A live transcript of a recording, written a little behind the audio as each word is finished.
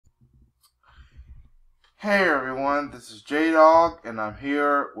Hey everyone, this is J-Dog and I'm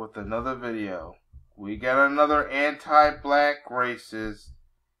here with another video. We got another anti-black racist,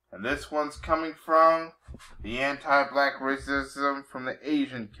 and this one's coming from the anti-black racism from the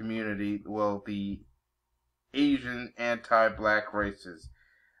Asian community. Well, the Asian anti-black racists.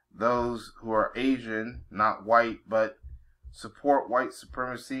 Those who are Asian, not white, but support white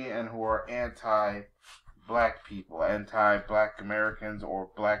supremacy and who are anti-black people, anti-black Americans or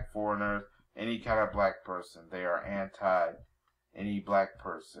black foreigners. Any kind of black person. They are anti any black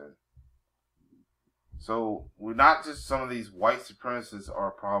person. So we're not just some of these white supremacists are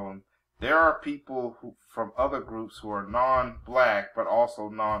a problem. There are people from other groups who are non-black but also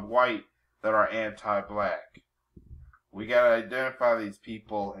non-white that are anti-black. We gotta identify these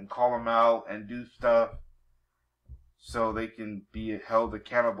people and call them out and do stuff so they can be held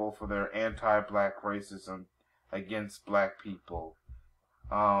accountable for their anti-black racism against black people.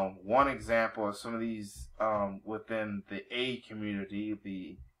 One example of some of these within the A community,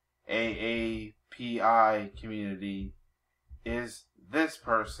 the AAPI community, is this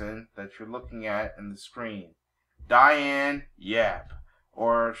person that you're looking at in the screen, Diane Yap,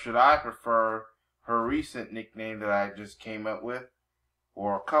 or should I prefer her recent nickname that I just came up with,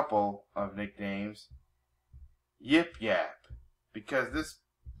 or a couple of nicknames, Yip Yap, because this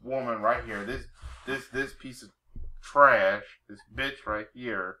woman right here, this piece of trash, this bitch right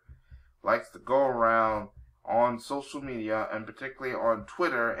here, likes to go around on social media and particularly on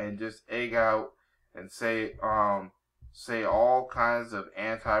Twitter and just egg out and say all kinds of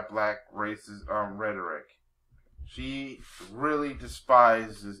anti-black racist rhetoric. She really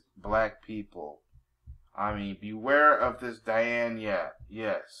despises black people. I mean, beware of this Diane Yap.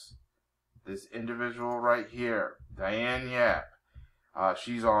 Yes, this individual right here, Diane Yap.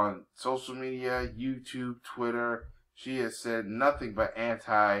 She's on social media, YouTube, Twitter. She has said nothing but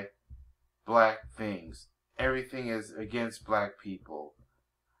anti-black things. Everything is against black people.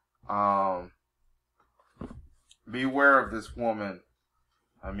 Beware of this woman.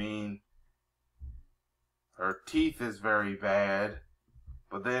 I mean, her teeth is very bad.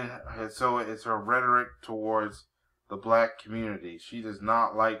 But then, so it's her rhetoric towards the black community. She does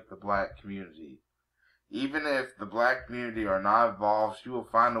not like the black community. Even if the black community are not involved, she will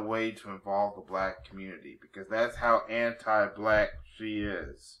find a way to involve the black community because that's how anti-black she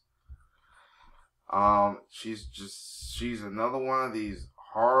is. She's another one of these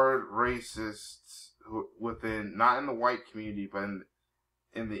hard racists within, not in the white community, but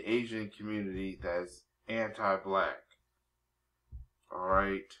in the Asian community that's anti-black.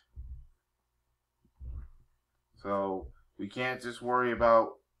 Alright? So, we can't just worry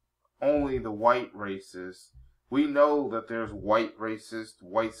about only the white racists. We know that there's white racist,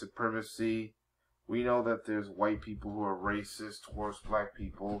 white supremacy. We know that there's white people who are racist towards black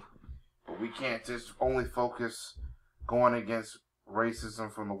people. But we can't just only focus going against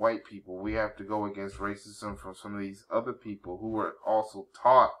racism from the white people. We have to go against racism from some of these other people who were also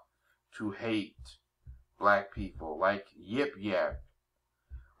taught to hate black people, like Yip Yap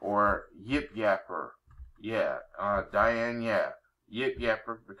or Yip Yapper. Yeah, Diane Yap. Yip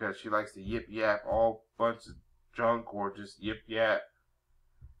Yapper, because she likes to yip yap all bunch of junk or just yip yap.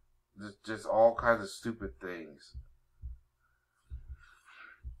 Just all kinds of stupid things.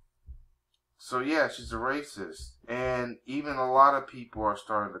 So yeah, she's a racist. And even a lot of people are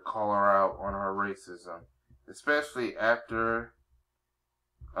starting to call her out on her racism. Especially after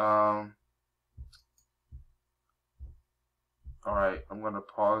alright, I'm gonna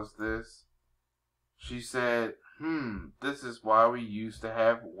pause this. She said, this is why we used to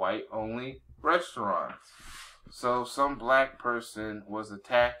have white-only restaurants. So some black person was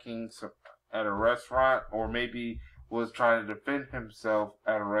attacking at a restaurant, or maybe was trying to defend himself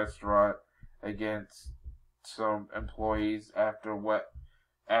at a restaurant against some employees after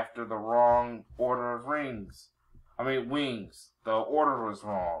the wrong order of wings. The order was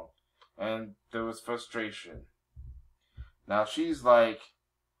wrong, and there was frustration. Now she's like,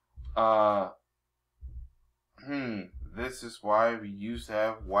 this is why we used to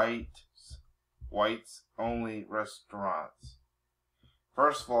have whites only restaurants.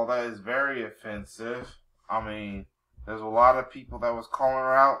 First of all, that is very offensive. I mean, there's a lot of people that was calling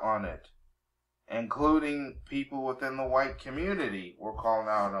her out on it, including people within the white community were calling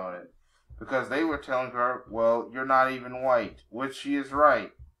out on it because they were telling her, well, you're not even white, which she is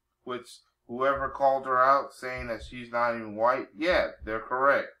right. Which whoever called her out saying that she's not even white, yeah, they're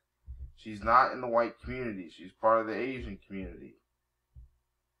correct. She's not in the white community. She's part of the Asian community.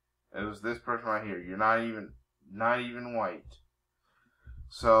 It was this person right here. You're not even white.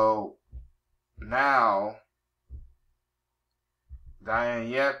 So now Diane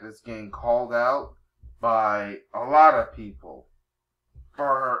Yap is getting called out by a lot of people for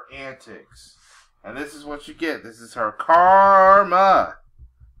her antics. And this is what you get. This is her karma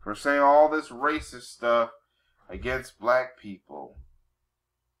for saying all this racist stuff against black people.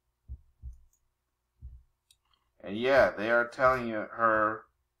 And yeah, they are telling her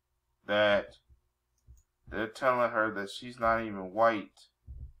that she's not even white.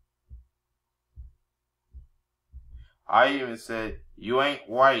 I even said, you ain't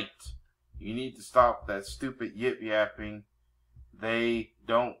white. You need to stop that stupid yip yapping. They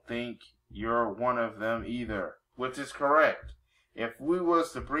don't think you're one of them either, which is correct. If we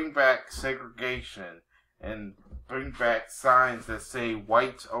was to bring back segregation and bring back signs that say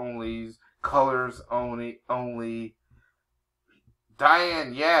whites only, colors only,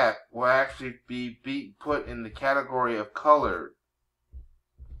 Diane Yap will actually be put in the category of colored.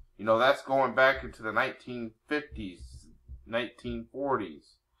 You know, that's going back into the 1950s,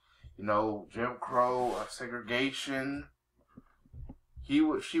 1940s. You know, Jim Crow, segregation. She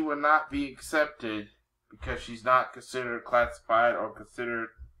would not be accepted because she's not considered classified or considered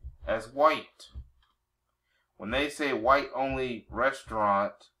as white. When they say white only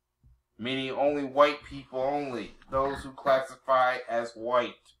restaurant, meaning only white people only, those who classify as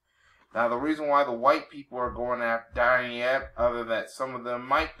white. Now the reason why the white people are going after Diane Yap, other than that some of them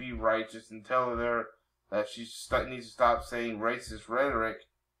might be righteous and tell her that she needs to stop saying racist rhetoric,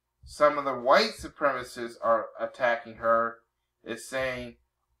 some of the white supremacists are attacking her, is saying,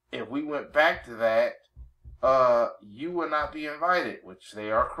 if we went back to that, you would not be invited, which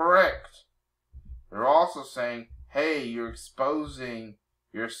they are correct. They're also saying, hey, you're exposing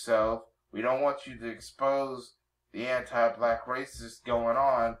yourself. We don't want you to expose the anti-black racists going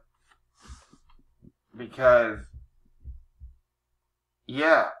on because,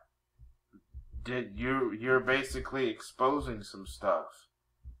 yeah, you're basically exposing some stuff.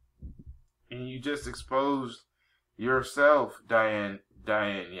 And you just exposed yourself, Diane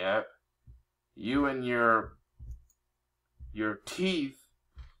Yap. You and your teeth,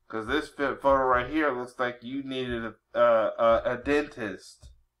 because this photo right here looks like you needed a dentist.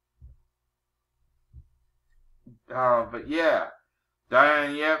 But yeah,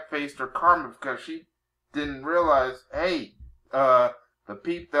 Diane Yap faced her karma because she didn't realize, hey, the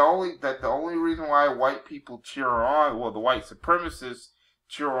only reason why white people cheer her on, well, the white supremacists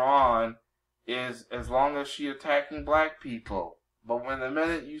cheer her on, is as long as she attacking black people. But when the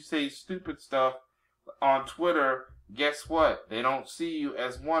minute you say stupid stuff on Twitter, guess what? They don't see you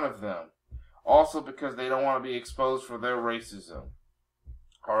as one of them. Also because they don't want to be exposed for their racism.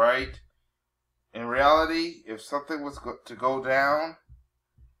 Alright? In reality, if something was to go down,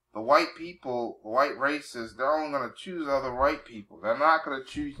 the white people, the white racists, they're only going to choose other white people. They're not going to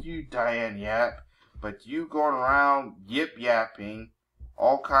choose you, Diane Yap. But you going around yip yapping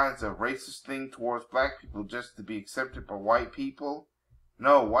all kinds of racist things towards black people just to be accepted by white people.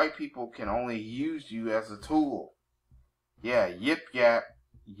 No, white people can only use you as a tool. Yeah, Yip Yap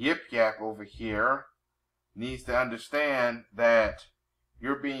over here needs to understand that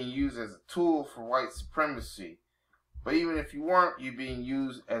you're being used as a tool for white supremacy. But even if you weren't being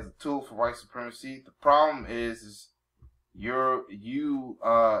used as a tool for white supremacy, the problem is you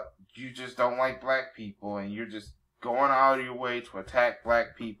just don't like black people, and you're just going out of your way to attack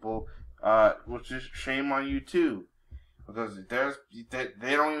black people, which is shame on you too, because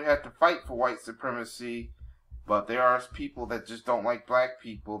they don't even have to fight for white supremacy, but there are people that just don't like black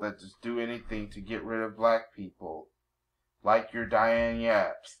people that just do anything to get rid of black people, like your Diane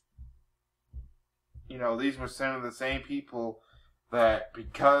Yaps. You know, these were some of the same people that,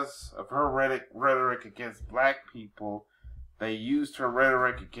 because of her rhetoric against black people, they used her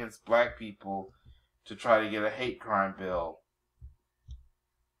rhetoric against black people to try to get a hate crime bill.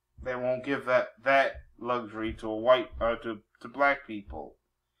 They won't give that luxury to to black people.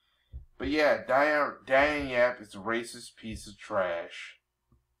 But yeah, Diane Yap is a racist piece of trash.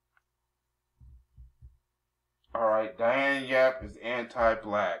 Alright, Diane Yap is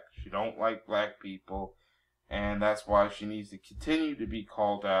anti-black. She don't like black people, and that's why she needs to continue to be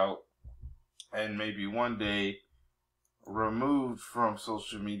called out and maybe one day removed from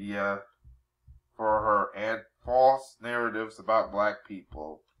social media for her false narratives about black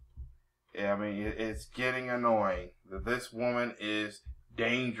people. I mean, it's getting annoying. This woman is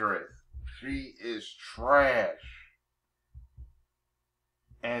dangerous. She is trash.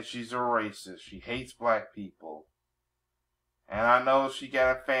 And she's a racist. She hates black people. And I know she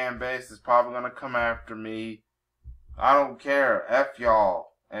got a fan base that's probably going to come after me. I don't care. F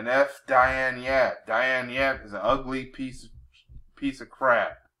y'all. And F Diane Yap. Diane Yap is an ugly piece of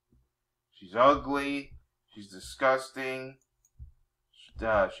crap. She's ugly. She's disgusting.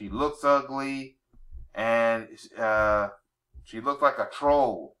 She looks ugly. and she looked like a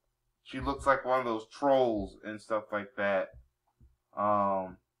troll. She looks like one of those trolls and stuff like that.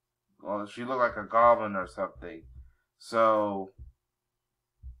 Well, she looked like a goblin or something. So,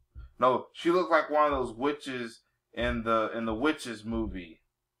 no, she looked like one of those witches in the witches movie.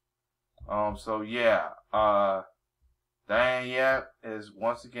 So yeah, Diane Yap is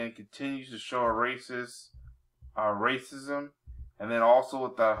once again continues to show a racism, and then also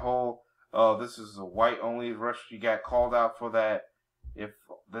with that whole, this is a white only restaurant. She got called out for that. If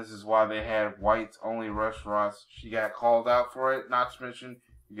this is why they had whites only restaurants, she got called out for it. Not to mention,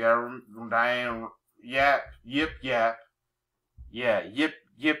 you got Diane Yap, Yip Yap, yeah, Yip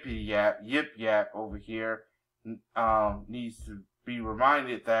Yap over here. Needs to be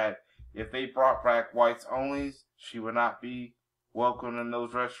reminded that if they brought back whites onlys, she would not be welcome in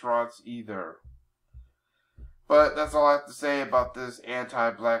those restaurants either. But that's all I have to say about this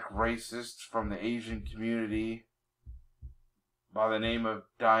anti-black racist from the Asian community by the name of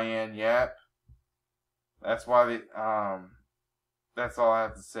Diane Yap. That's why that's all I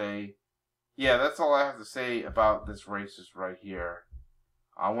have to say. Yeah, that's all I have to say about this racist right here.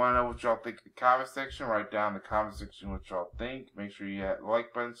 I want to know what y'all think in the comment section. Write down in the comment section what y'all think. Make sure you hit the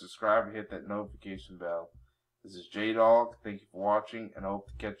like button, subscribe, and hit that notification bell. This is J-Dog. Thank you for watching, and I hope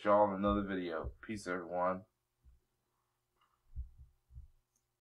to catch y'all in another video. Peace, everyone.